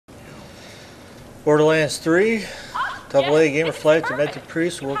Borderlands 3, AA Gamer Flight, Demented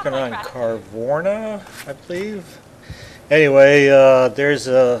Priest, working on Carnivora, I believe. Anyway, there's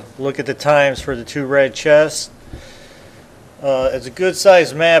a look at the times for the 2 red chests. It's a good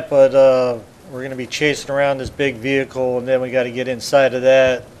sized map, but we're going to be chasing around this big vehicle, and then we got to get inside of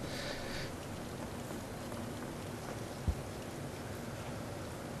that.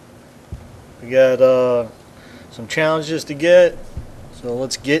 We got some challenges to get, so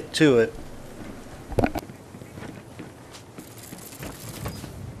let's get to it.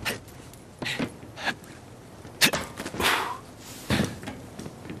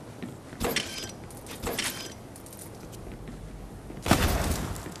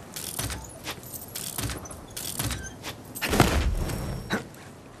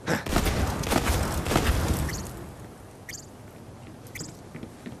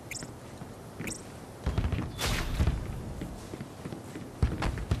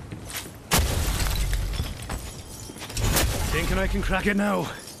 Thinking I can crack it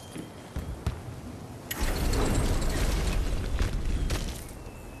now.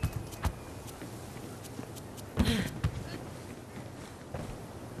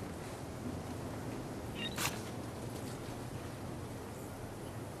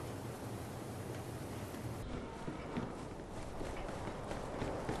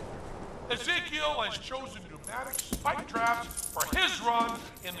 Ezekiel has chosen pneumatic spike traps for his run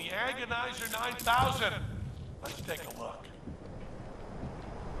in the Agonizer 9000. Let's take a look.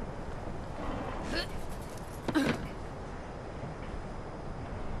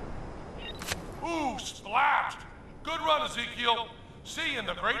 Ooh, splashed! Good run, Ezekiel. See you in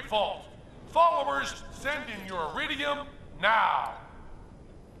the Great Vault. Followers, send in your iridium now.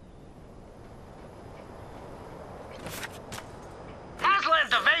 Aslan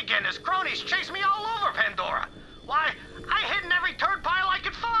de Vega and his cronies chased me all over Pandora. Why, I hid in every turd pile I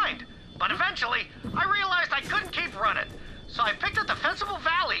could find. But eventually, I realized I couldn't keep running. So I picked a defensible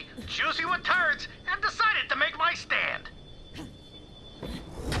valley, juicy with turds, and decided to make my stand.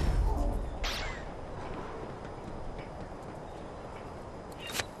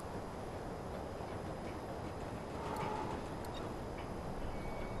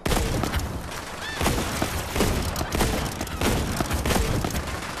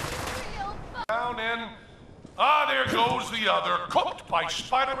 Down in... there goes the other, cooked by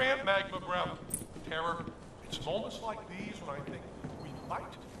Spider-Man magma breath. Terror, it's moments like these when I think we might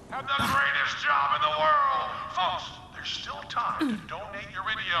have the greatest job in the world. Folks, there's still time to donate your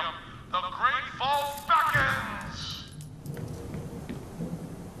iridium. The Great Vault beckons!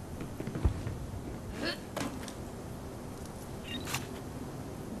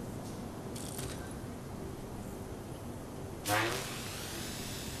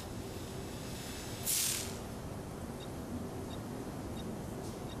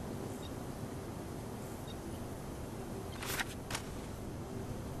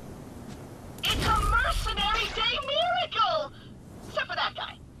 It's a mercenary day miracle! Except for that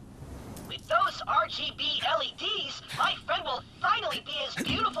guy. With those RGB LEDs,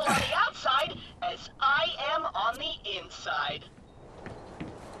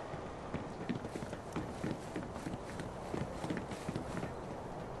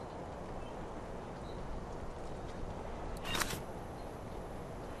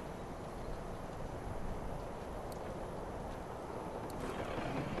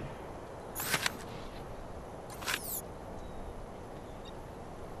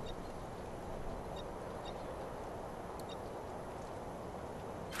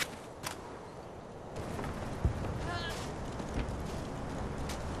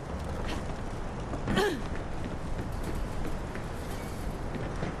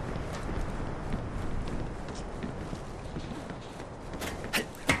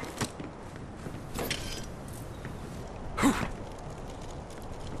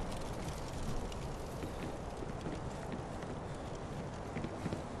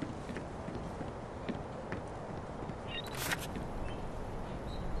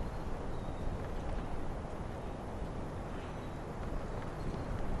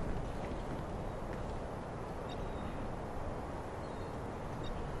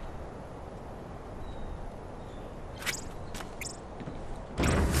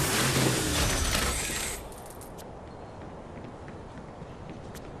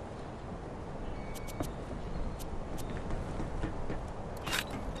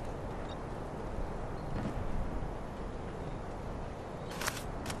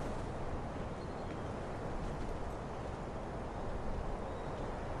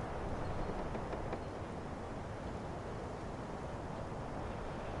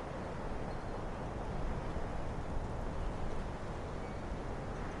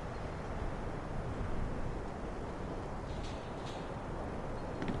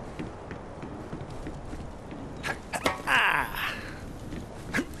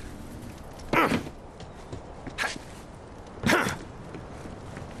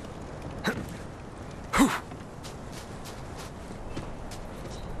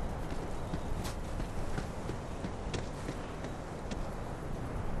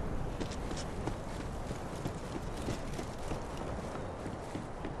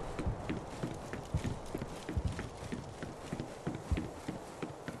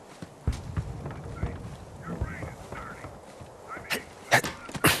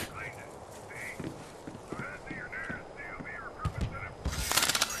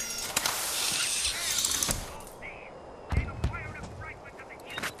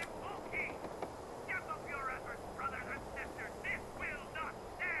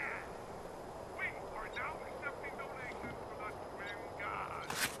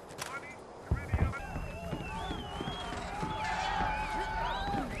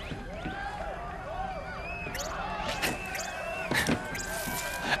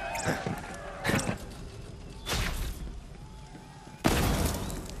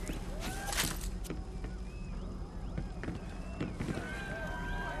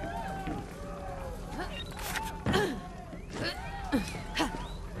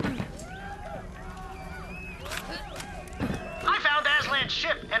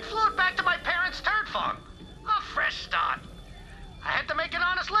 ship and flew it back to my parents' turd farm. A fresh start. I had to make an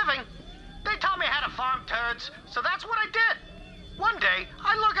honest living. They taught me how to farm turds, so that's what I did. One day,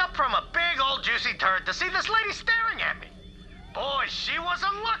 I look up from a big old juicy turd to see this lady staring at me. Boy, she was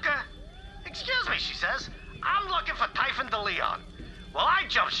a looker. Excuse me, she says. I'm looking for Typhon de Leon. Well, I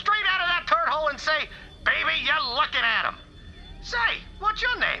jump straight out of that turd hole and say, baby, you're looking at him. Say, what's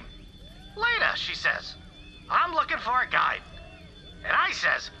your name? Later, she says. I'm looking for a guide. And I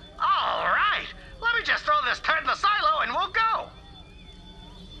says, all right, let me just throw this turd in the silo and we'll go.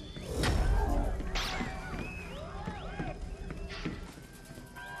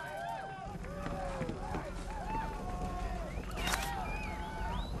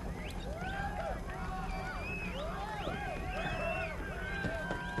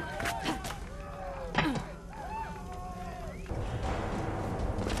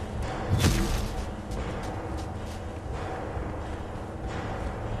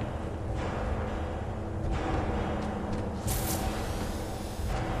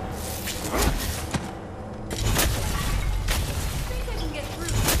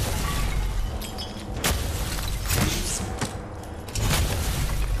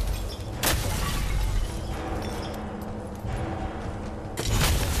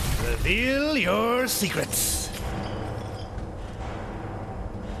 Reveal your secrets.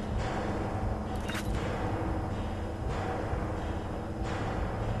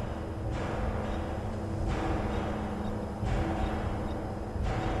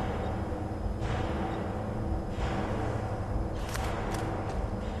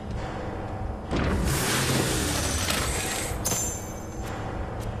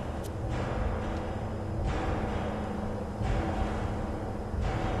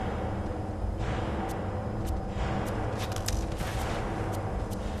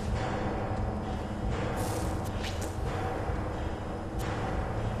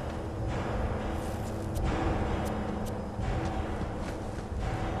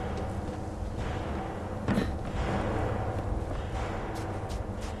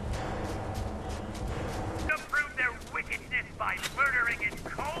 By murdering in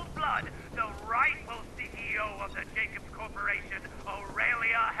cold blood the rightful CEO of the Jacobs Corporation,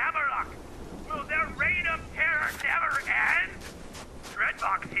 Aurelia Hammerlock. Will their reign of terror never end?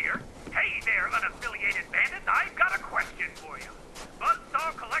 Dreadbox here. Hey there, unaffiliated bandits, I've got a question for you.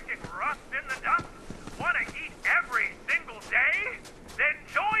 Buzzsaw collecting rust in the dust? Want to eat every single day? Then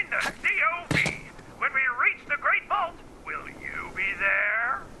join the COV. When we reach the Great Vault, will you be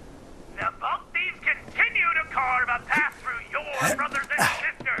there? The Vault Thieves continue to carve a path through your brothers and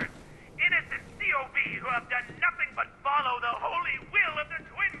sisters, innocent COV who have done nothing but follow the holy will of the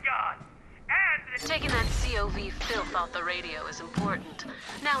Twin God. And taking that COV filth off the radio is important.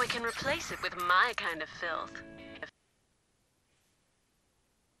 Now we can replace it with my kind of filth.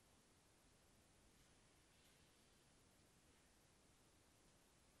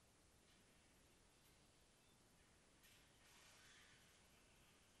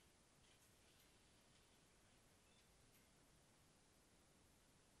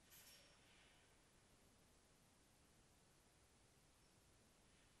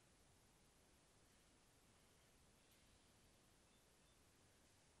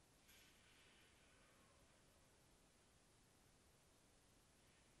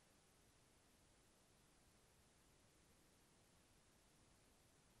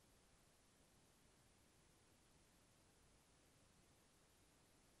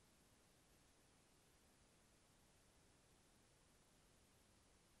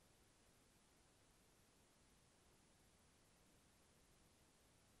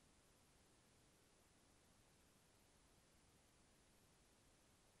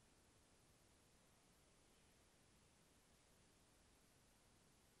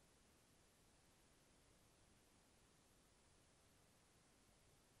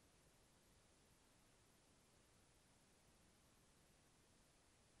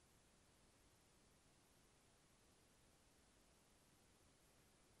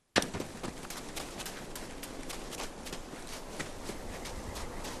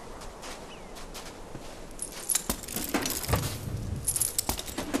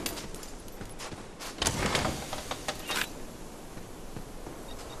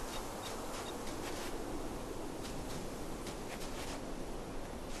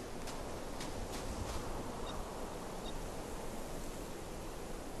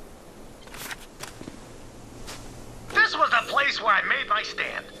 Where I made my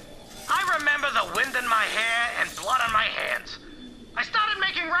stand. I remember the wind in my hair and blood on my hands. I started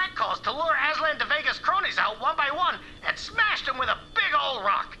making rat calls to lure Aslan de Vega's cronies out one by one and smashed them with a big old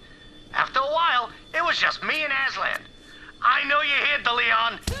rock. After a while, it was just me and Aslan. I know you heard the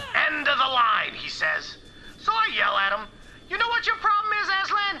Leon. End of the line, he says. So I yell at him. You know what your problem is,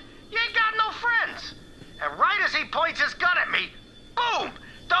 Aslan? You ain't got no friends. And right as he points his gun at me, boom!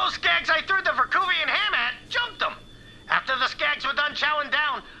 Those skags I threw the Verkuvian ham at jumped them. After the skags were done chowing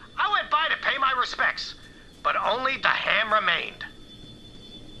down, I went by to pay my respects. But only the ham remained.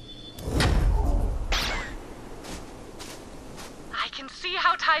 I can see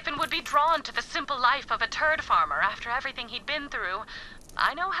how Typhon would be drawn to the simple life of a turd farmer after everything he'd been through.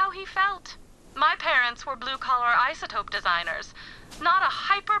 I know how he felt. My parents were blue-collar isotope designers. Not a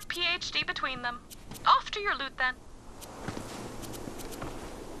hyper PhD between them. Off to your loot, then.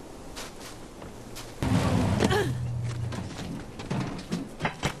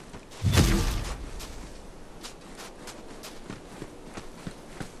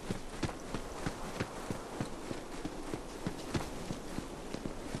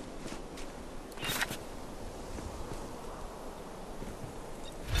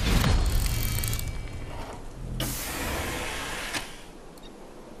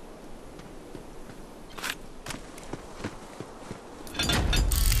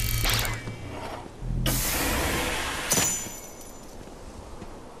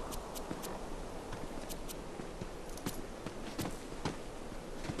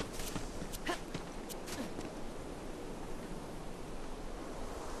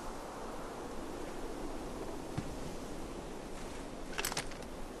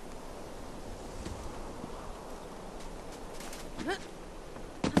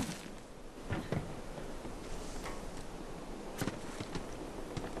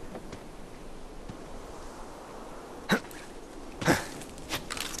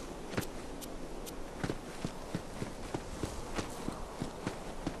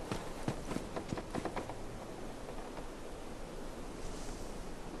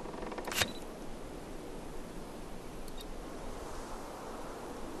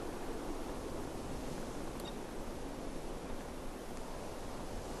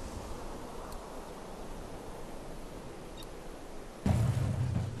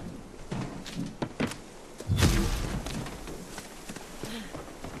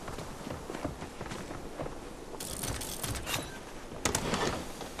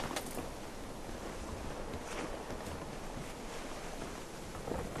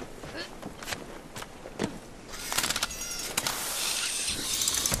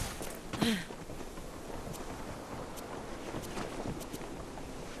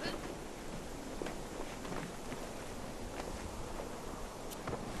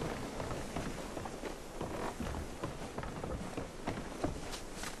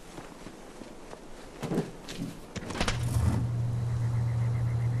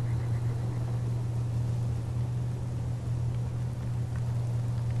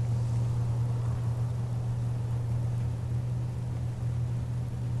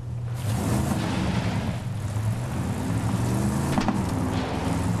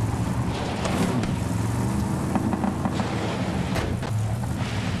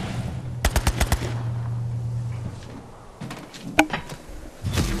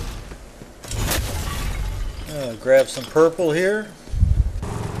 Grab some purple here.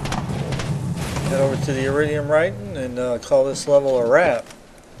 Head over to the Iridium Writing and call this level a wrap.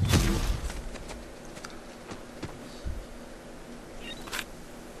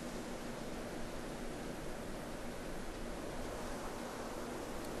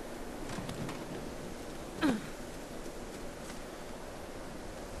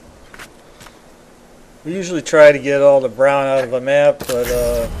 We usually try to get all the brown out of a map,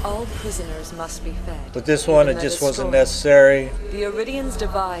 but all prisoners must be fed. with this one, it just wasn't necessary. The Iridians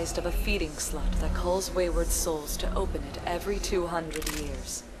devised of a feeding slot that calls wayward souls to open it every 200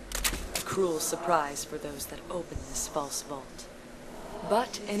 years. A cruel surprise for those that open this false vault.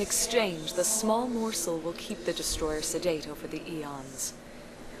 But in exchange, the small morsel will keep the destroyer sedate over the eons.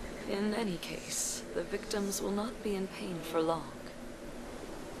 In any case, the victims will not be in pain for long.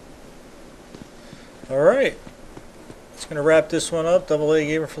 Alright, it's going to wrap this one up. AA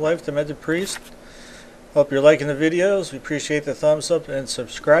Gamer for Life, Demented Priest. Hope you're liking the videos. We appreciate the thumbs up and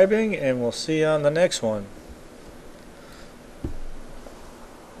subscribing, and we'll see you on the next one.